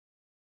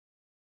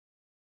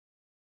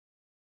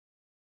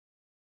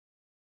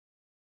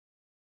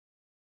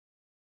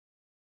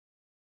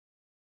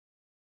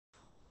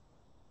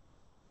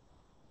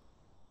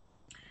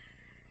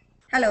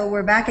Hello,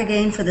 we're back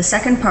again for the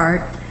second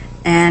part,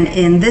 and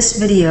in this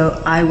video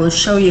I will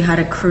show you how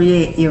to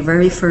create your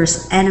very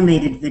first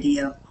animated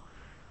video.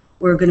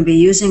 We're going to be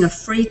using a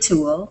free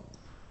tool.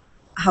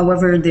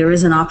 However, there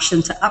is an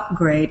option to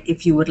upgrade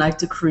if you would like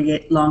to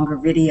create longer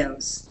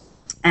videos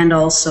and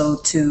also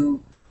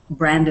to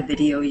brand a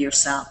video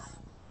yourself.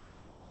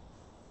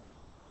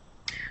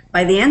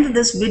 By the end of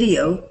this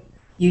video,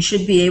 you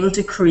should be able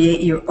to create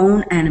your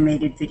own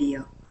animated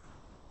video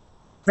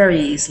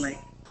very easily.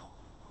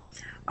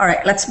 All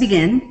right, let's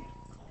begin.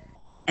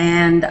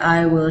 And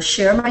I will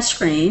share my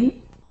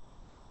screen.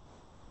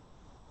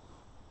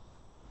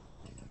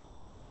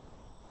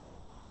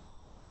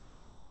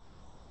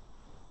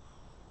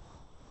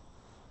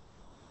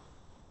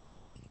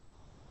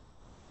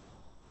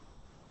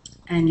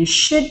 And you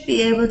should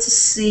be able to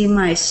see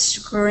my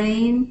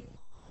screen.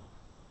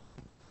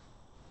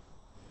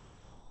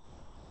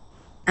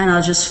 And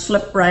I'll just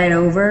flip right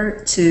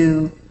over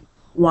to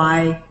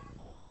why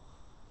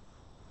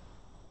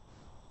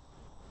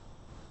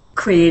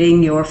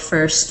creating your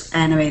first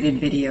animated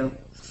video.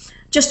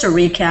 Just to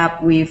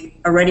recap, we've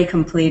already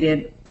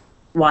completed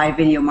why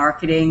video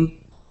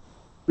marketing.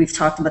 We've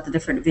talked about the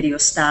different video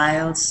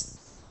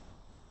styles.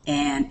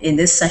 And in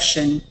this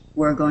session,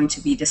 we're going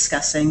to be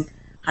discussing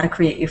how to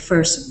create your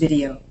first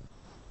video,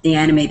 the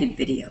animated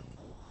video.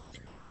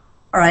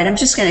 All right, I'm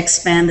just going to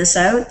expand this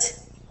out.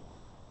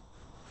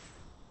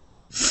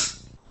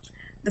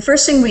 The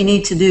first thing we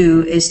need to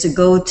do is to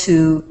go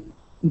to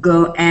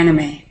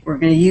GoAnimate. We're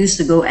going to use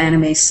the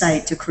GoAnimate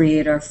site to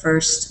create our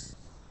first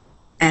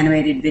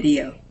animated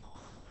video.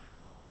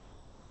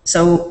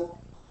 So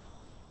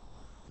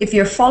if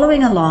you're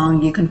following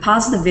along, you can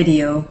pause the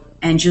video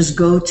and just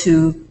go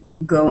to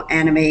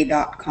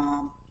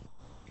GoAnimate.com.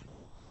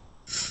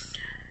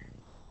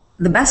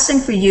 The best thing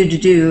for you to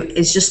do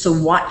is just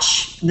to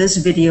watch this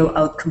video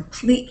out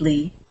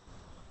completely,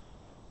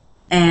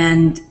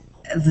 and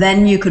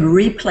then you could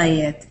replay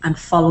it and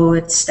follow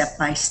it step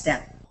by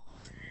step.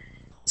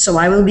 So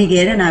I will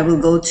begin and I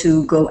will go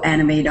to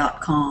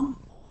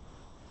GoAnimate.com.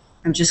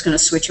 I'm just going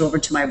to switch over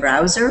to my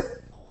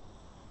browser.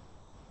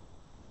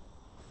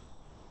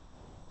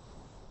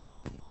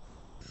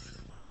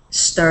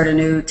 Start a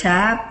new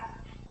tab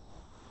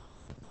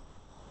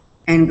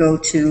and go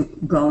to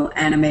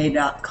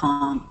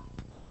GoAnimate.com.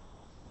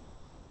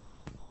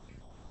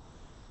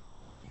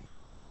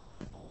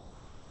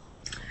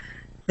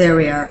 There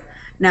we are.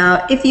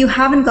 Now, if you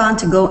haven't gone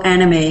to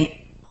GoAnimate,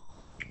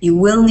 you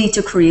will need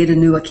to create a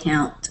new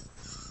account.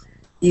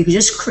 You can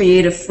just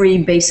create a free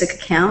basic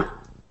account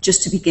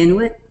just to begin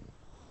with.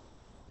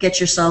 Get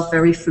yourself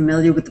very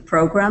familiar with the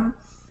program,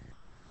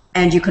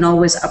 and you can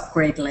always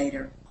upgrade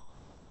later.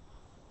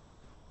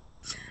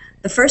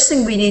 The first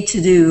thing we need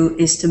to do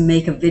is to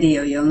make a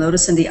video. You'll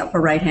notice in the upper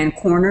right-hand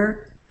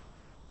corner,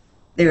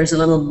 there's a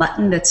little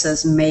button that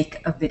says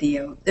Make a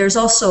Video. There's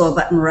also a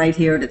button right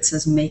here that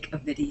says Make a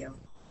Video.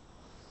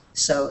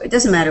 So it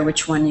doesn't matter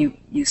which one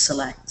you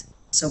select.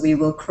 So we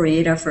will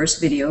create our first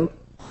video.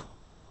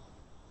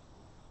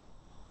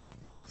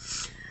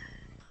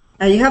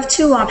 Now you have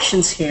two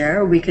options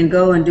here. We can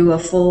go and do a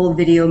full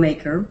video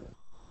maker.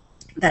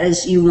 That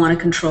is, you want to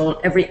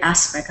control every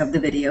aspect of the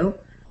video.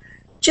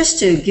 Just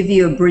to give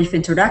you a brief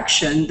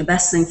introduction, the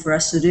best thing for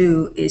us to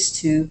do is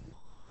to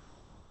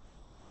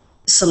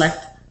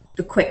select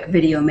the quick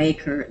video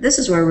maker. This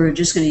is where we're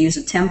just going to use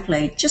a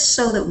template just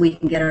so that we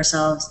can get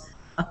ourselves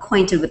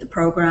acquainted with the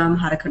program,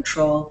 how to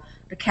control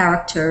the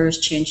characters,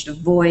 change the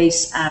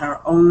voice, add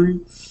our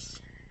own,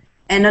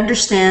 and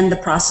understand the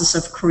process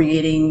of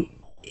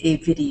creating a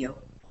video,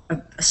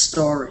 a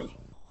story.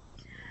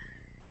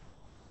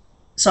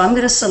 So I'm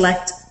going to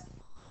select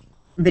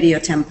video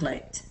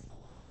template.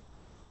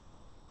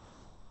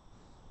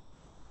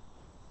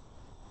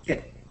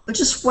 Good. We'll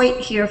just wait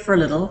here for a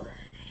little.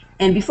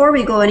 And before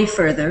we go any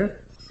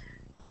further,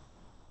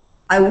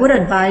 I would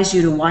advise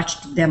you to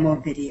watch the demo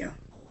video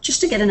just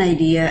to get an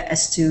idea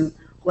as to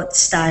what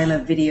style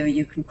of video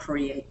you can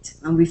create.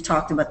 And we've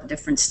talked about the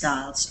different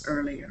styles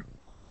earlier.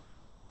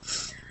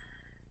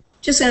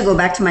 Just going to go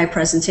back to my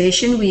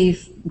presentation.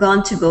 We've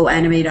gone to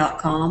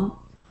GoAnimate.com.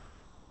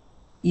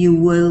 You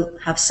will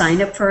have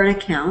signed up for an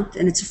account,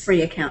 and it's a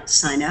free account to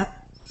sign up.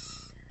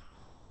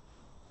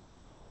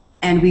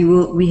 And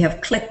we have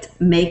clicked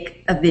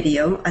Make a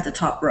Video at the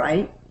top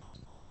right.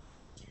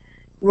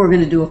 We're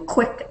going to do a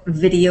quick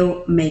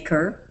video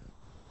maker,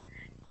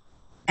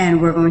 and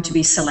we're going to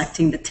be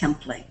selecting the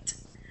template.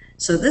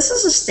 So this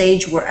is a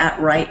stage we're at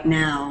right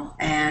now,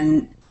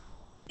 and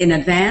in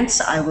advance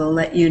I will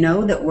let you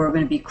know that we're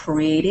going to be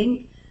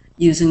creating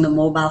using the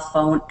mobile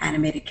phone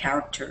animated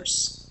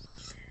characters.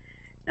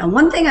 Now,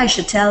 one thing I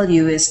should tell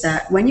you is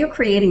that when you're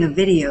creating a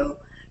video,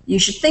 you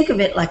should think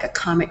of it like a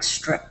comic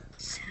strip.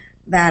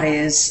 That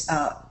is,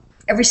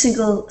 every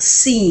single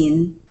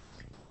scene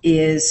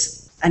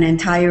is an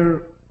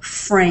entire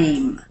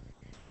frame.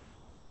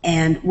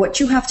 And what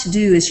you have to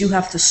do is you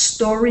have to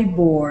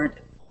storyboard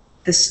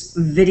this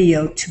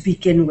video to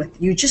begin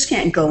with. You just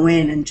can't go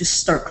in and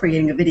just start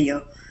creating a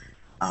video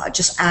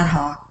just ad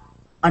hoc.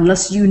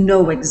 unless you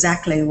know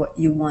exactly what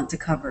you want to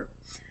cover.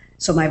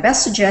 So my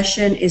best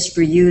suggestion is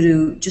for you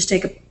to just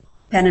take a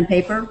pen and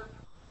paper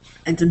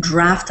and to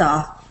draft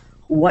off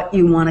what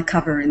you want to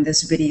cover in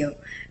this video.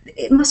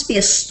 It must be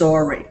a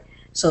story.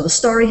 So the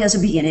story has a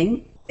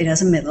beginning, it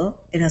has a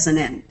middle, it has an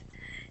end.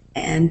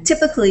 And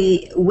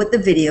typically with the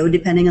video,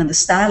 depending on the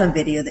style of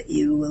video that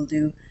you will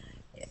do,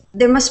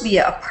 there must be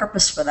a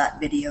purpose for that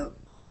video.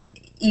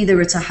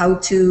 Either it's a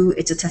how-to,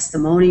 it's a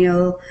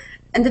testimonial,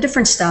 and the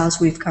different styles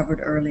we've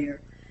covered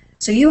earlier.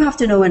 So you have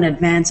to know in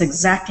advance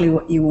exactly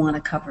what you want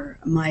to cover.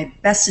 My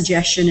best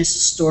suggestion is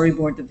to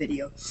storyboard the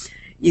video.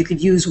 You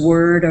could use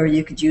Word, or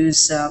you could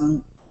use,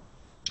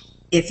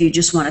 if you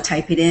just want to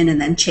type it in and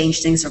then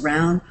change things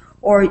around,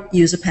 or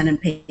use a pen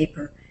and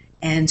paper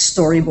and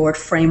storyboard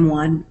frame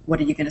 1, what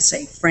are you going to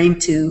say? Frame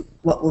 2,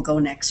 what will go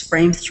next?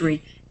 Frame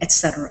 3,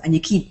 etc. And you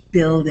keep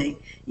building.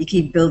 You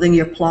keep building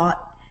your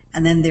plot,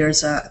 and then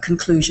there's a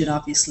conclusion,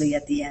 obviously,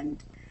 at the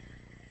end.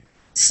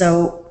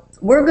 So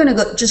we're going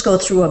to just go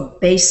through a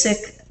basic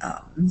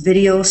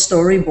video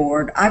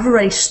storyboard. I've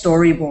already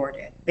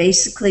storyboarded.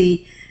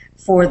 Basically,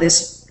 for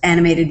this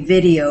animated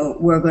video,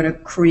 we're going to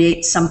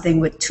create something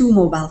with 2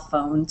 mobile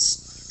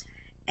phones,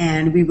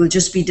 and we will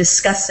just be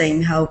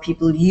discussing how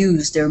people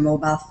use their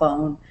mobile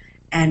phone,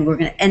 and we're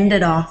going to end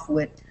it off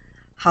with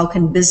how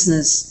can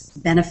business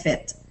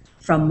benefit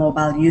from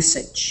mobile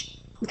usage.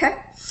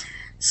 Okay,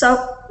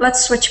 so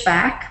let's switch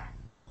back.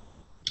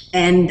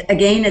 And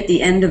again, at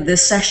the end of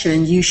this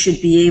session, you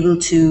should be able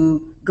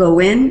to go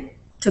in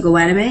to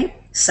GoAnimate,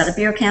 set up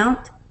your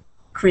account,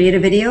 create a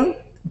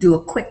video, do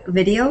a quick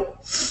video,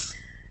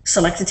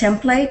 select a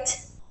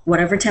template,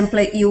 whatever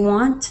template you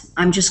want.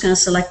 I'm just going to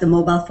select the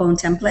mobile phone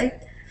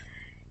template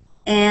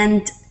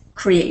and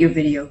create your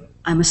video.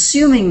 I'm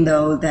assuming,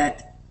 though,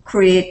 that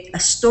create a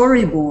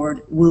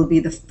storyboard will be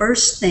the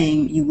first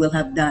thing you will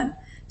have done.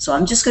 So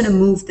I'm just going to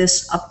move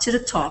this up to the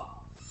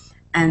top,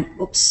 and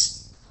oops.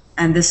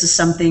 And this is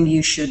something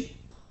you should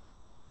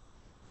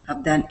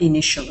have done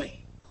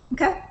initially.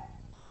 Okay?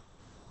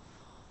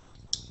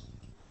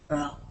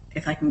 Well,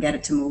 if I can get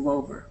it to move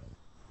over.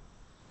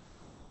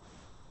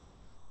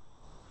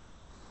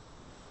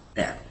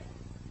 There.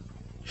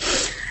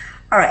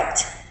 All right.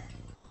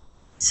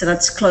 So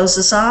let's close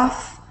this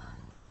off.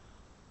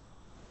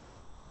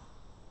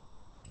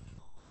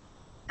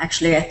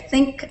 Actually, I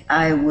think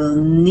I will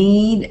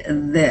need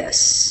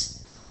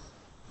this.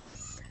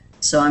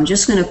 So I'm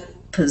just going to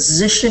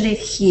position it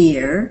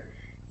here,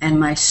 and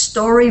my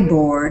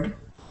storyboard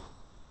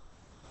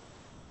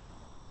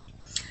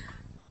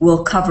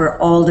will cover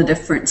all the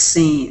different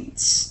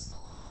scenes.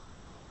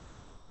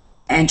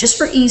 And just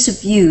for ease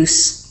of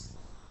use,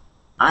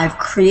 I've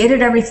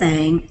created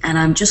everything, and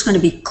I'm just going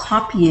to be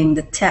copying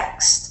the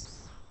text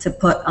to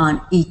put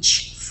on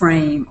each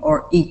frame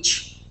or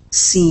each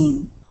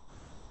scene.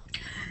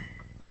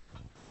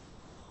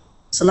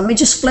 So let me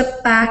just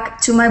flip back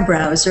to my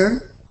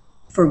browser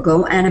for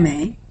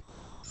GoAnimate.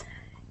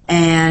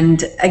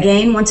 And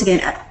again, once again,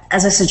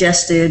 as I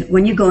suggested,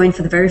 when you go in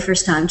for the very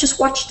first time, just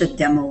watch the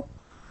demo.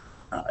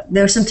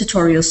 There are some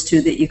tutorials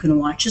too that you can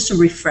watch just to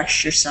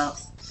refresh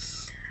yourself.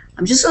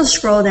 I'm just going to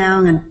scroll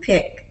down and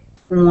pick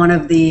one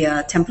of the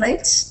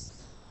templates.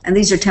 And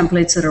these are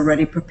templates that are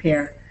already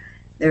prepared.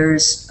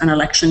 There's an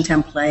election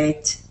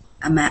template,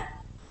 a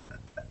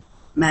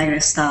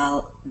magnet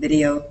style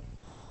video,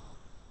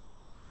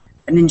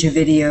 a Ninja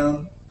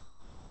video,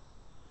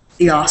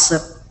 the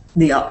Office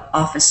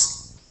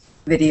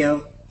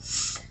video,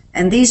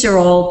 and these are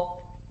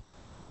all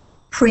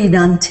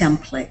pre-done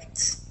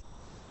templates.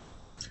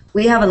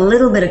 We have a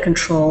little bit of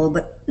control,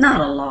 but not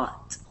a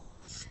lot.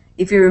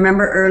 If you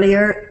remember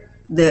earlier,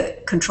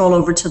 the control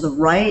over to the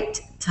right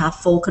to have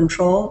full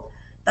control,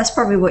 that's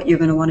probably what you're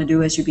going to want to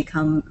do as you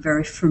become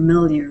very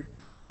familiar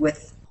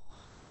with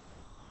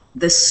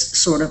this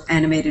sort of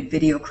animated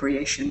video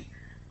creation.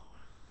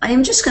 I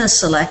am just going to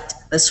select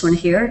this one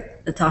here,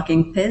 the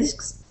Talking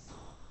Pigs,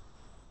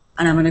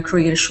 and I'm going to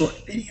create a short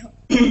video.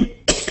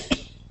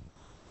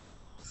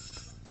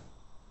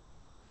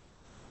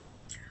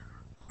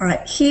 All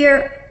right,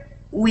 here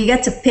we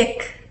get to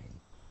pick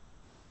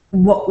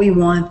what we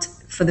want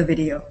for the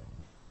video.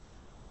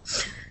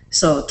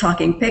 So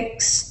Talking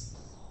Pigs,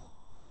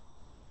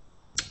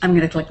 I'm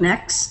going to click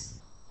Next.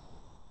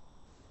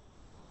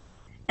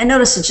 And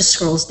notice it just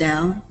scrolls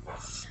down.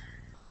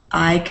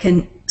 I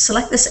can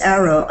select this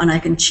arrow and I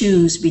can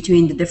choose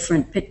between the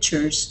different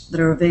pictures that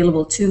are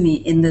available to me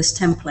in this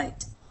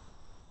template.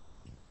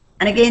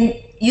 And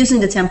again, using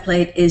the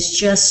template is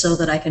just so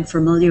that I can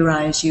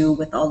familiarize you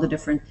with all the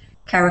different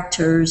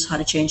characters, how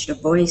to change the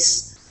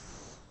voice,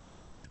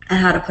 and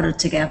how to put it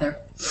together.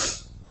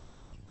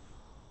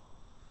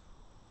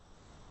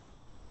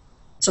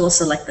 So we'll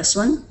select this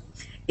one.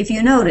 If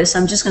you notice,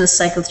 I'm just going to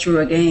cycle through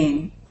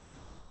again.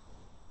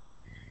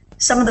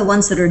 Some of the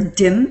ones that are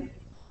dim,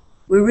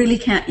 we really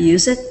can't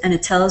use it, and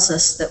it tells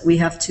us that we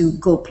have to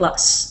go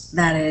plus,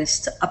 that is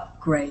to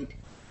upgrade,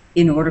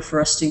 in order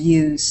for us to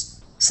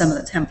use some of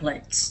the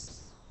templates.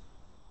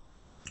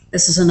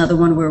 This is another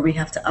one where we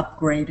have to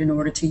upgrade in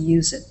order to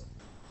use it.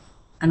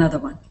 another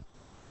one.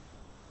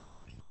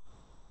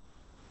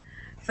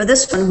 For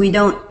this one,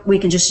 we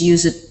can just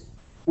use it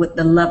with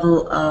the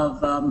level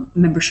of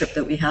membership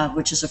that we have,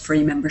 which is a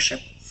free membership.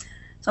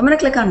 So I'm going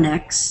to click on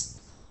next.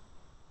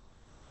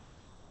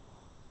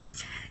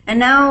 And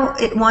now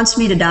it wants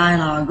me to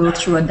go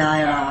through a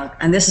dialogue.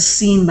 And this is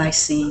scene by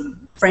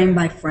scene, frame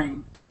by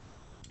frame.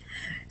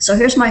 So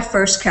here's my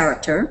first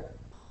character.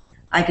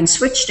 I can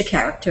switch to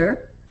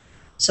character.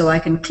 So I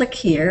can click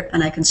here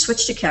and I can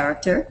switch to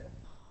character.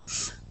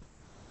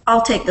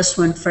 I'll take this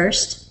one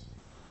first.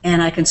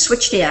 And I can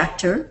switch the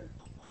actor.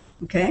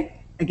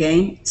 Okay,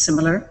 again,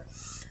 similar.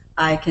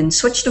 I can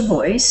switch to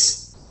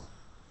voice.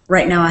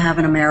 Right now I have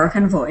an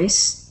American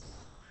voice.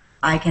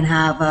 I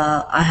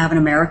have an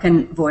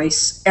American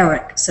voice,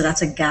 Eric, so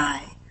that's a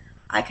guy.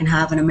 I can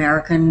have an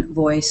American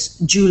voice,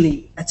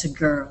 Julie, that's a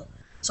girl.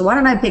 So why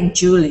don't I pick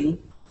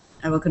Julie?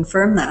 I will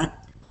confirm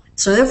that.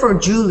 So therefore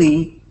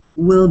Julie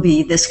will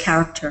be this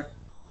character.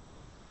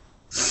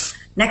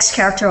 Next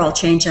character, I'll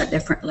change that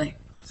differently.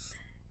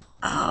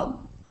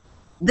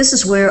 This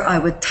is where I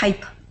would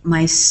type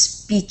my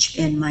speech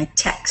in, my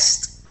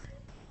text.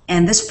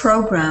 And this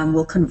program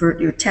will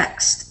convert your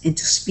text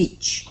into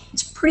speech.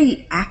 It's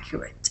pretty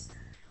accurate.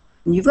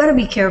 And you've got to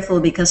be careful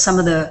because some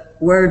of the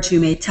words you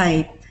may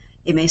type,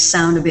 it may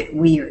sound a bit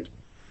weird.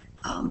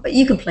 But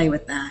you can play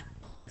with that.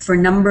 For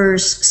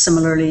numbers,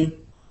 similarly,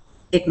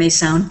 it may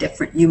sound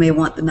different. You may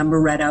want the number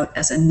read out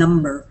as a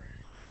number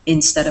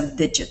instead of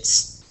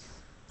digits.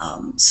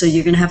 So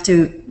you're going to have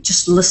to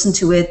just listen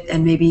to it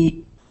and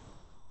maybe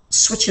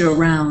switch it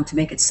around to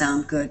make it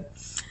sound good.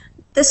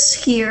 This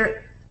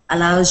here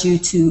allows you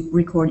to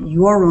record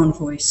your own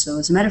voice. So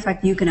as a matter of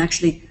fact, you can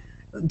actually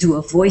do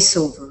a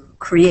voiceover,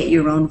 create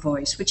your own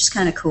voice, which is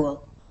kind of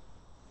cool.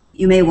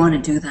 You may want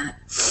to do that.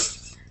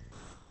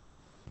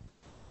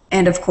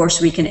 And of course,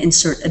 we can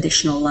insert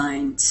additional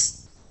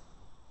lines.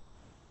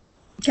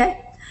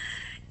 Okay?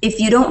 If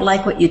you don't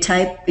like what you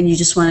type and you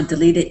just want to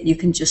delete it, you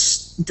can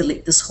just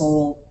delete this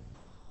whole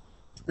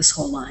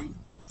line.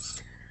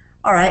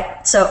 All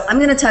right, so I'm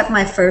going to type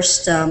my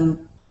first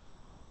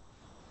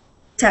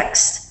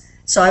text.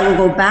 So I will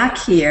go back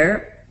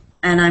here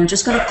and I'm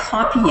just going to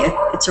copy it.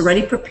 It's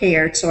already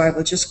prepared, so I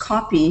will just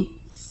copy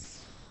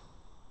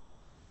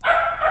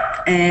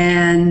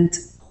and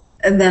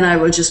then I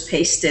will just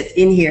paste it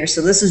in here.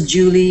 So this is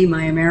Julie,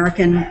 my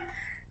American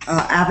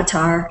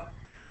avatar,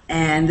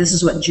 and this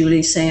is what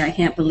Julie's saying. I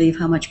can't believe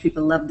how much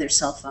people love their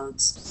cell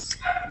phones.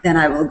 Then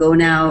I will go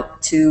now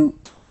to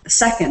the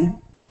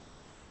second.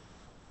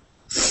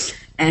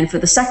 And for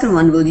the second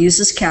one, we'll use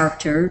this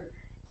character,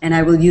 and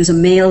I will use a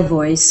male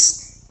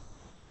voice.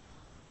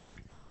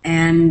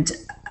 And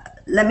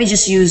let me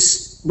just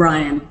use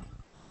Brian,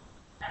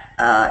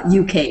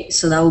 UK,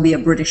 so that will be a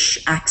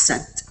British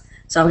accent.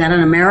 So I've got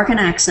an American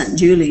accent,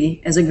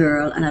 Julie, as a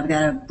girl, and I've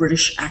got a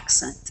British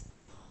accent.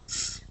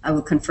 I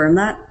will confirm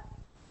that.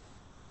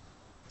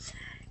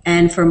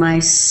 And for my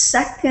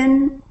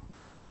second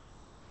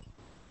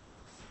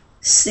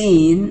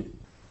scene,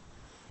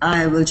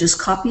 I will just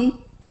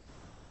copy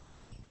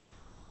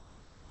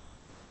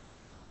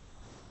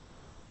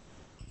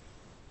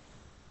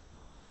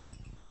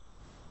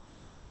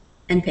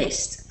and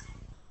paste.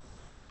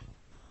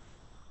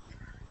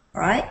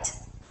 All right.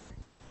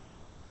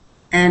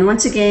 And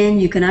once again,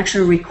 you can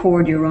actually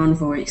record your own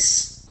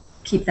voice.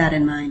 Keep that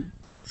in mind.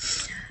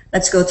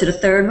 Let's go to the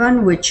third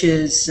one, which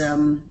is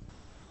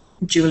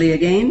Julie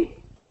again.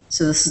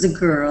 So this is the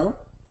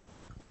girl.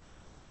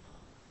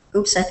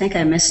 Oops, I think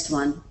I missed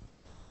one.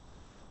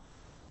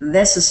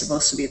 This is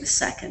supposed to be the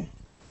second.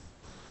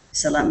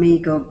 So let me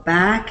go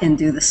back and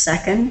do the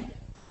second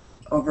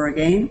over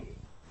again.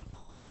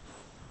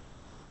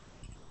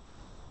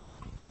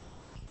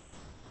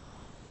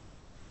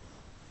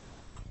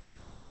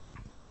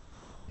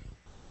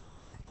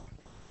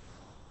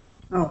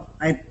 Oh,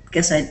 I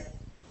guess I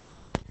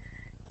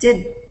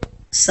did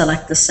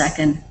select the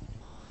second.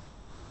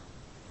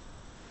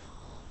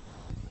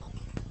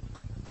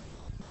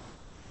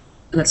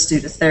 Let's do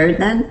the third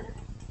then.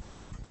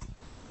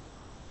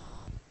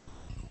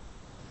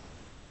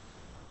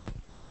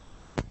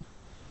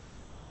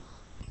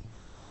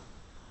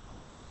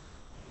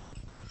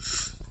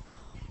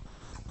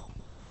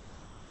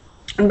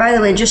 And by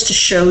the way, just to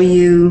show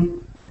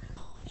you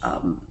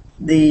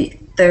the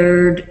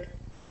third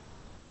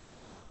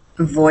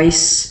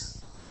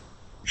voice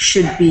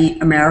should be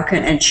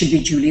American and should be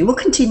Julie. We'll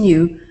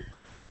continue.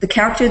 The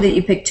character that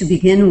you pick to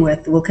begin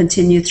with will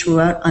continue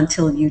throughout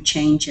until you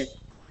change it,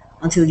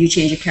 until you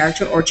change a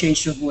character or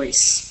change your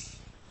voice.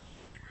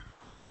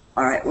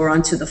 All right, we're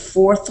on to the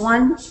fourth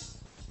one.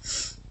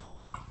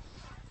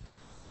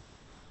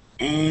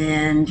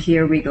 And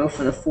here we go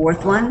for the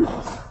fourth one.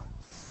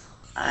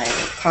 I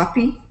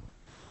copy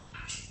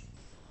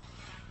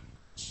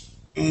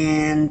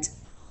and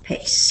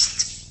paste.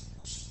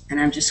 And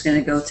I'm just going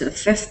to go to the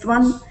fifth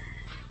one.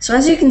 So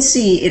as you can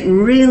see, it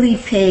really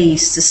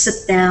pays to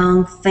sit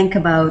down, think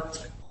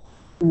about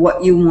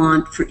what you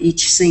want for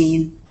each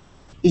scene,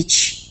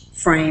 each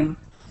frame,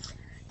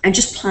 and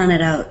just plan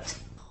it out.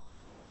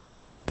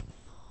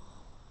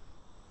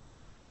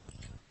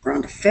 We're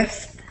on the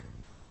 5th.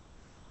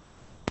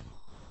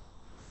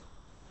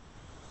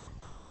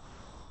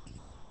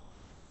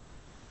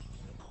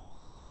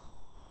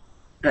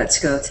 Let's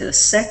go to the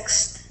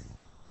 6th.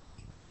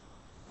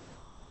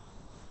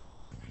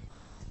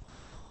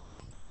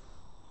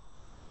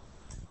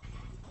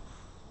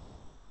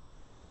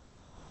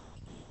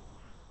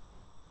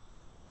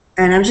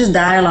 And I'm just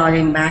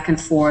dialoguing back and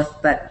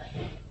forth, but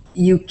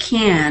you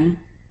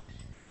can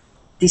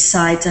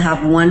decide to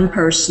have one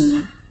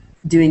person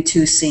doing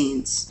 2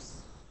 scenes.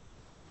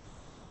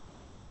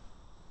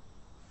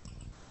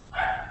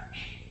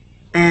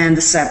 And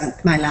the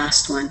 7th, my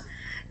last one.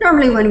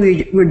 Normally when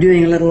we're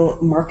doing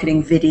little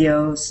marketing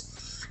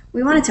videos,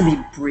 we want it to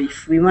be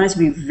brief. We want it to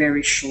be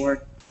very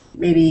short,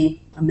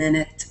 maybe a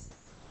minute,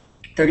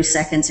 30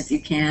 seconds if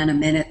you can, a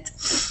minute,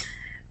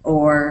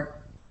 or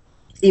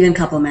even a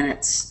couple of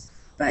minutes.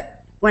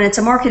 But when it's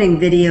a marketing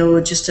video,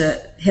 just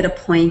to hit a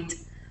point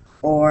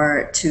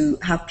or to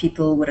have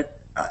people with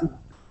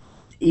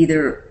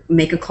either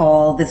make a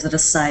call, visit a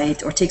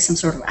site, or take some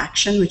sort of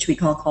action, which we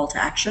call to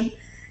action,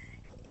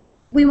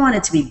 we want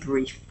it to be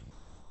brief.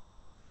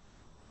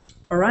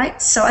 All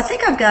right, so I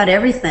think I've got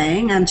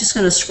everything. I'm just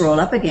going to scroll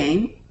up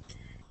again.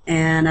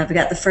 And I've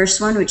got the first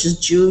one, which is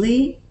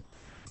Julie,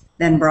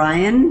 then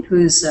Brian,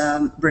 who's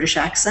British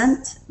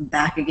accent,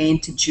 back again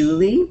to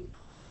Julie,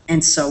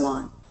 and so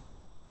on.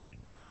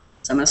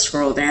 So I'm going to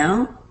scroll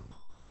down.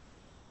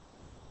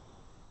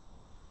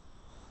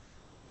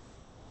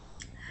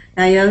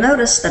 Now you'll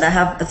notice that I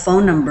have the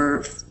phone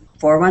number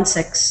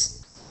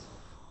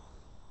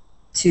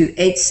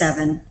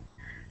 416-287,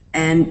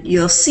 and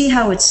you'll see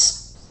how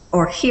it's,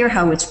 or hear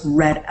how it's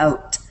read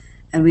out.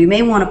 And we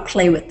may want to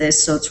play with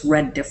this so it's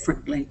read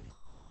differently.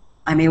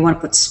 I may want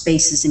to put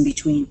spaces in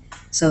between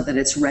so that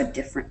it's read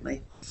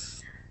differently.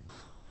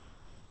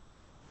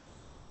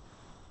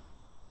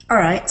 All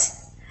right.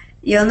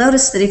 You'll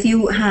notice that if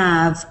you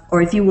have,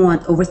 or if you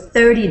want over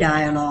 30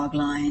 dialogue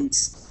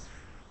lines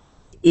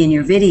in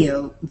your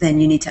video, then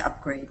you need to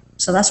upgrade.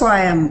 So that's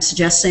why I'm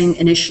suggesting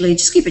initially,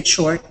 just keep it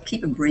short,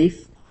 keep it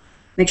brief.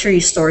 Make sure you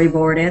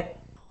storyboard it,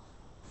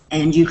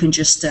 and you can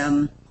just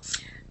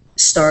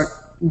start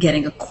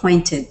getting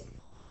acquainted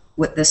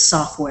with this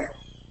software.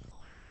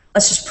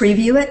 Let's just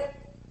preview it.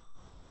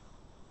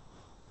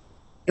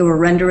 It will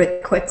render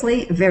it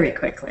quickly, very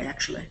quickly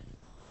actually.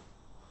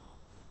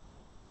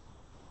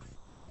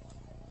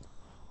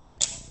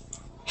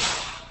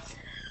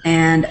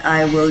 And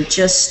I will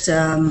just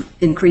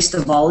increase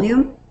the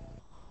volume.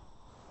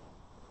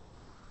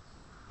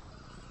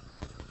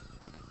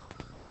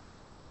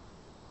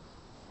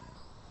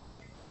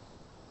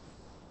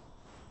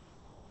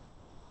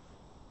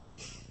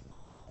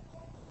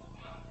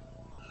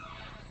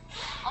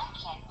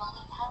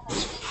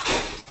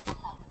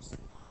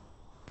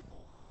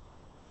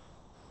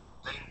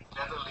 They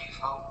never leave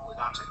home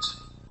without it.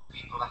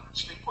 People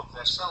actually put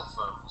their cell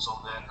phones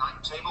on their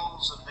night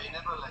tables and they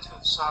never let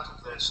us out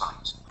of their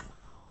sight.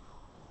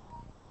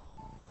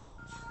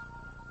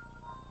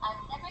 I've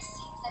never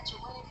seen such a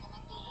weird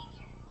human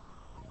behavior.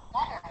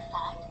 Matter of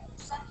fact,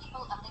 some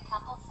people only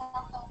couple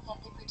cell phones and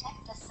they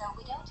protect us so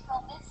we don't go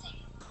missing.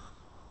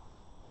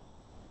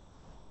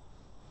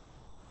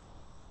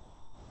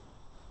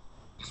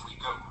 If we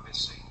go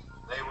missing,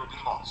 they will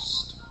be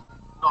lost.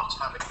 Not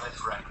having their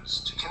friends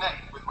to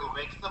connect with will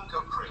make them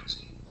go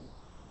crazy.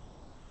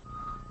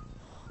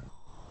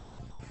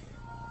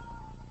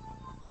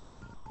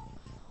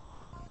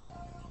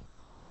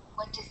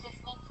 What does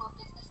this mean for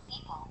business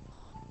people?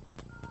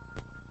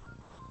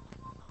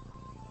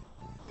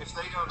 If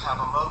they don't have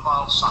a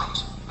mobile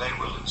site, they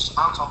will lose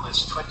out on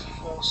this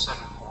 24/7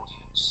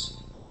 audience.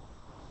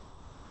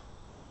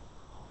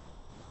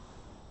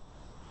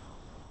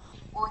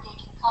 Or they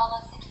can call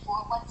us at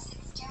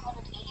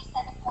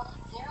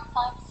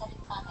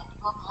 416-287-0575 and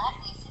we'll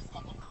gladly assist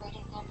them in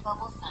creating their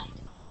global site.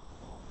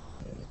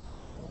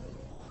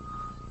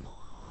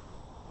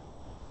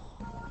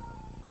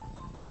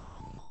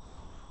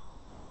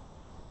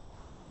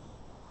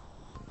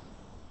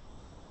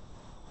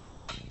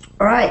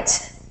 All right,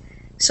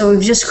 so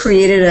we've just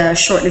created a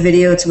short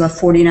video. It's about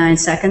 49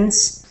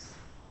 seconds.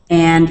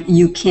 And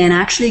you can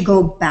actually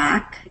go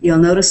back. You'll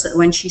notice that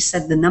when she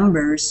said the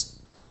numbers,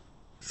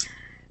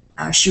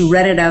 she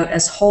read it out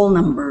as whole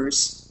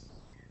numbers.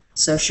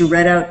 So she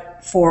read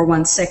out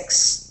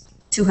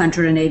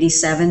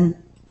 416-287.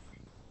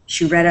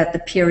 She read out the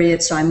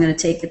period, so I'm going to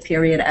take the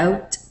period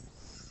out.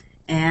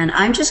 And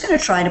I'm just going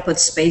to try to put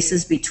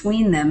spaces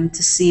between them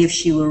to see if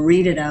she will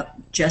read it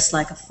out just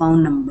like a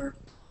phone number.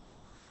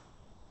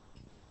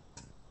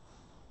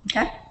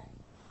 Okay,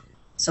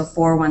 so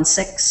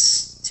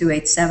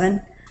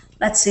 416-287.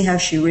 Let's see how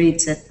she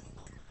reads it.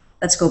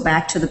 Let's go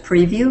back to the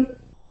preview.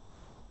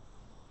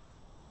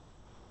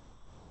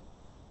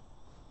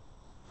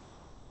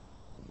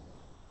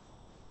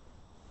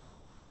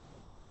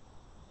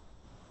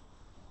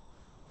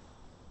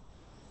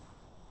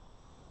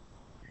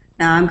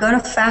 Now I'm going to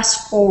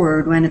fast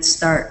forward when it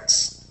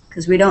starts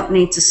because we don't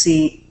need to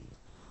see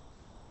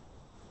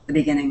the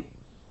beginning.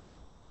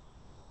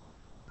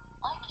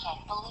 I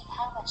can't believe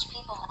how much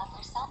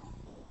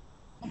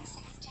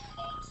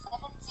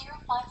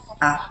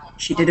Ah,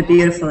 she did it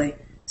beautifully.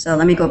 So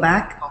let me go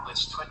back. On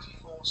this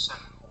 24/7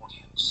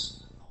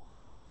 audience.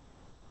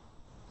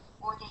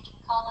 Or they can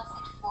call us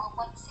at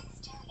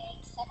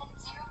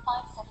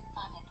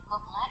 416-287-0575 and we'll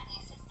gladly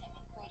assist them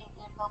in creating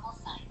their mobile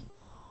site.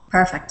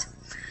 Perfect.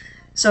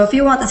 So if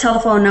you want the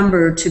telephone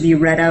number to be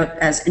read out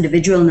as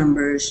individual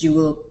numbers, you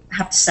will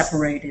have to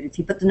separate it. If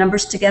you put the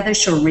numbers together,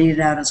 she'll read it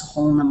out as a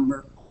whole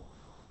number,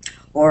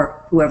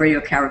 or whoever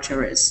your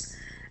character is.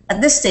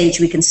 At this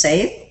stage, we can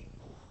save.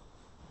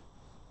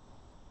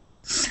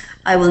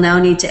 I will now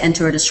need to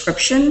enter a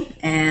description,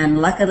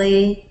 and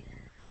luckily,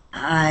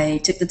 I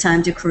took the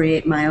time to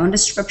create my own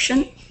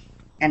description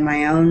and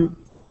my own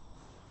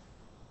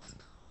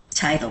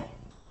title.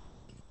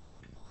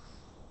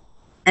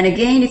 And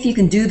again, if you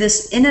can do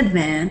this in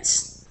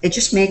advance, it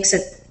just makes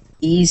it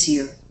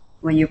easier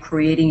when you're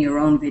creating your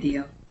own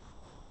video.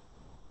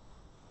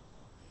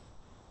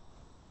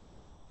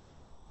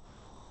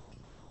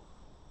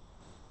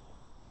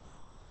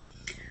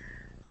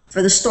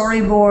 For the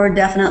storyboard,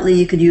 definitely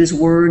you could use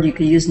Word, you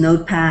could use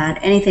Notepad,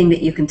 anything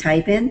that you can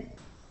type in.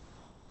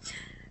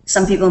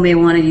 Some people may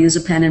want to use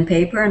a pen and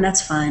paper, and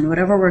that's fine,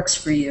 whatever works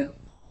for you.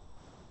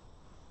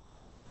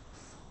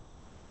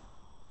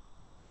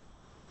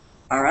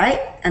 All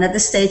right, and at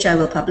this stage I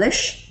will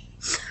publish.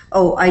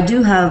 Oh, I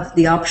do have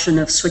the option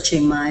of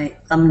switching my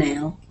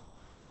thumbnail.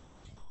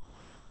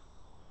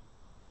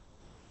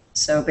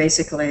 So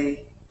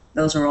basically,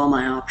 those are all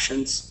my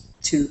options.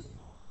 2.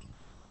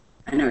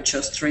 I know it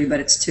shows 3, but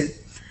it's 2.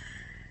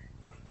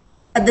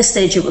 At this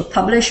stage it will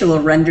publish, it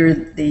will render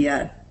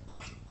the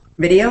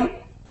video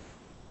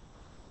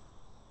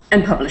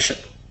and publish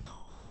it.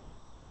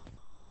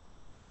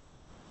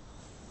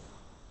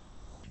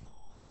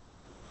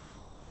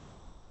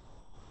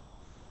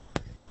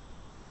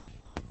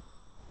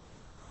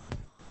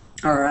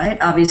 All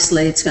right,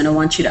 obviously it's going to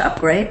want you to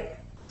upgrade.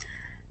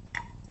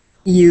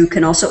 You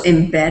can also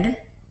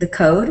embed the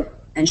code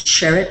and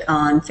share it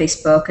on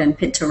Facebook and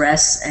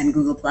Pinterest and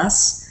Google+.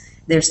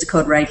 There's the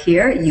code right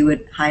here. You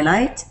would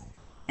highlight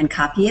and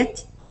copy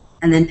it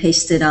and then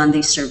paste it on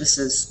these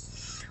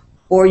services.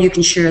 Or you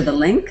can share the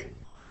link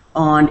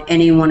on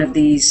any one of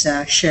these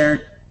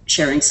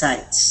sharing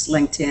sites,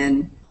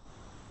 LinkedIn,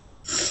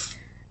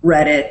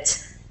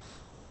 Reddit,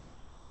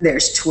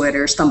 there's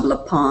Twitter,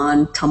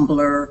 StumbleUpon,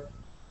 Tumblr,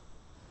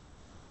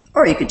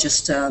 or you could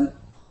just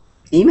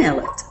email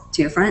it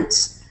to your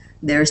friends.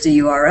 There's the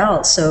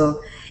URL.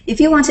 So if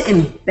you want to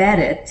embed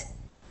it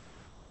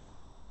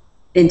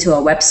into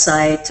a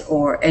website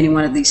or any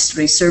one of these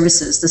 3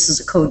 services, this is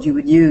a code you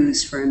would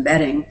use for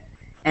embedding.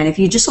 And if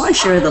you just want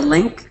to share the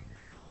link,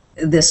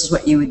 this is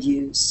what you would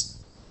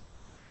use.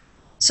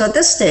 So at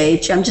this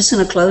stage, I'm just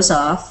going to close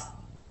off.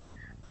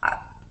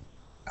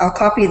 I'll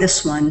copy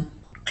this one,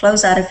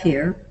 close out of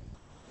here.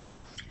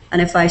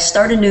 And if I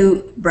start a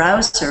new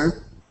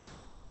browser,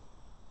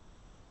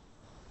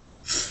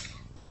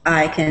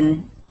 I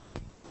can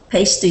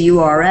paste the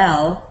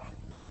URL,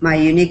 my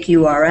unique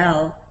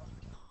URL,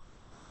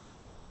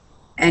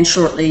 and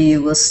shortly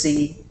you will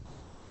see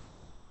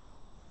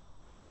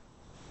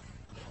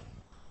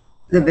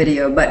the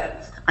video.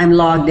 But I'm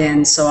logged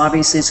in, so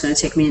obviously it's going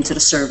to take me into the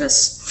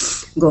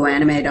service,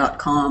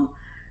 GoAnimate.com.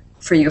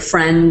 For your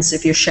friends,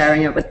 if you're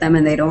sharing it with them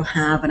and they don't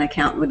have an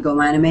account with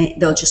GoAnimate,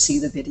 they'll just see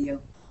the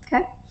video.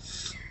 Okay?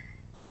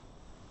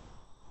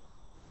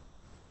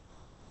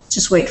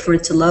 Just wait for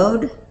it to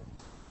load.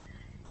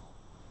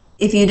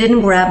 If you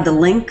didn't grab the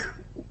link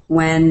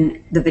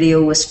when the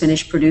video was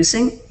finished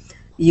producing,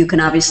 you can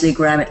obviously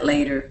grab it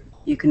later.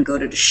 You can go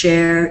to the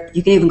share.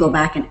 You can even go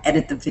back and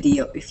edit the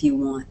video if you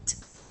want.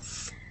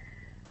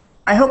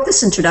 I hope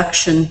this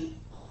introduction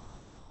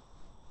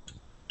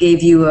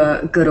gave you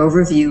a good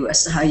overview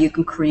as to how you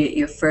can create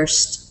your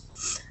first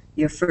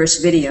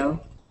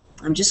video.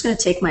 I'm just going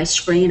to take my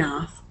screen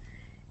off,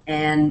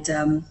 and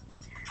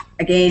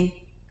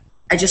again,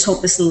 I just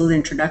hope this little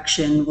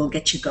introduction will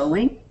get you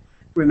going.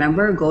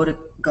 Remember, go to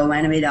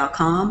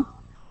GoAnimate.com,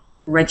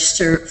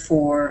 register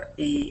for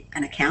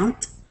an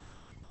account,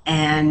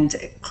 and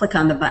click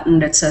on the button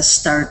that says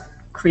Start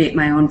Create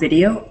My Own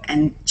Video,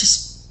 and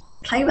just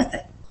play with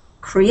it.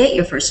 Create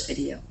your first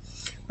video.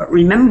 But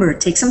remember,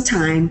 take some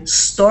time,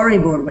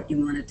 storyboard what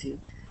you want to do,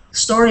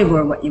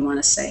 storyboard what you want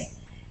to say,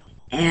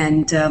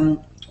 and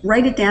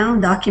write it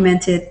down,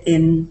 document it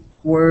in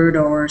Word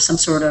or some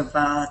sort of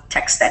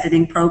text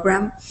editing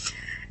program.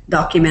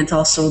 Document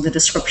also the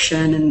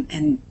description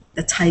and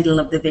the title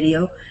of the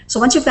video. So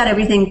once you've got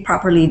everything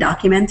properly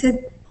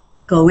documented,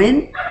 go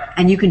in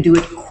and you can do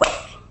it quick.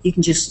 You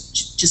can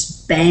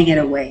just bang it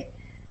away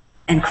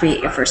and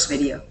create your first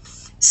video.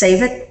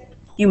 Save it.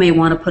 You may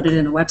want to put it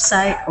in a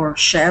website or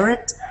share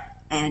it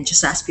and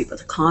just ask people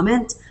to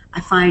comment.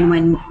 I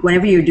find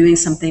whenever you're doing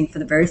something for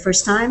the very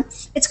first time,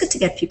 it's good to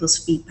get people's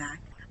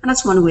feedback. And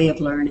that's one way of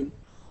learning.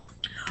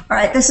 All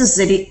right, this is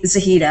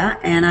Zahida,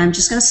 and I'm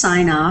just going to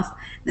sign off.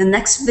 In the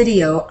next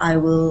video, I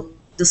will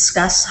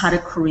discuss how to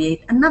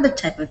create another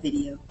type of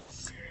video,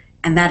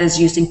 and that is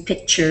using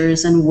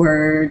pictures and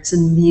words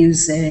and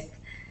music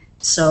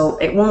So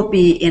it won't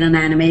be in an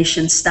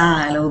animation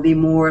style. It will be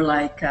more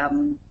like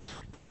a,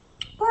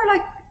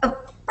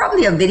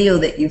 probably a video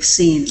that you've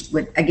seen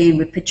with, again,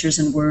 with pictures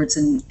and words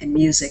and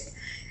music.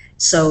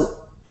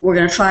 So we're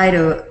going to try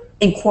to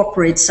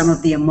incorporate some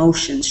of the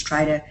emotions,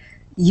 try to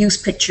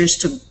use pictures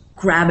to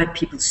grab at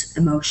people's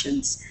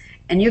emotions.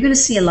 And you're going to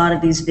see a lot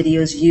of these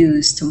videos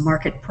used to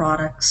market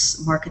products,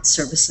 market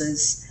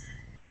services,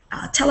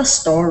 tell a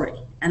story.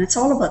 And it's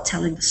all about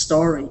telling the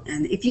story.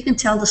 And if you can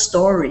tell the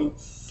story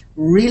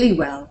really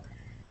well,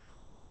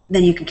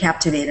 then you can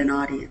captivate an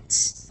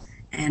audience.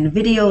 And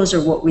videos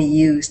are what we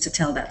use to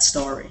tell that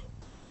story.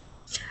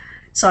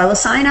 So I will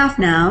sign off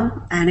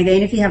now. And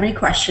again, if you have any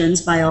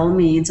questions, by all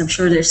means, I'm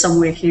sure there's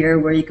somewhere here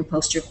where you can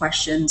post your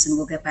questions and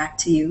we'll get back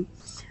to you.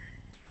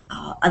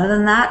 Other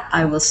than that,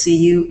 I will see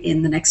you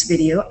in the next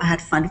video. I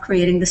had fun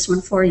creating this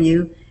one for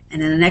you.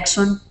 And in the next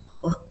one,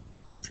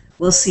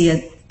 we'll see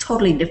a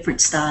totally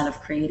different style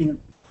of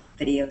creating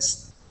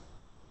videos.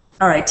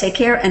 All right, take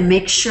care and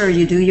make sure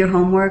you do your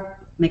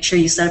homework. Make sure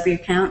you set up your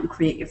account and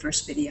create your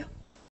first video.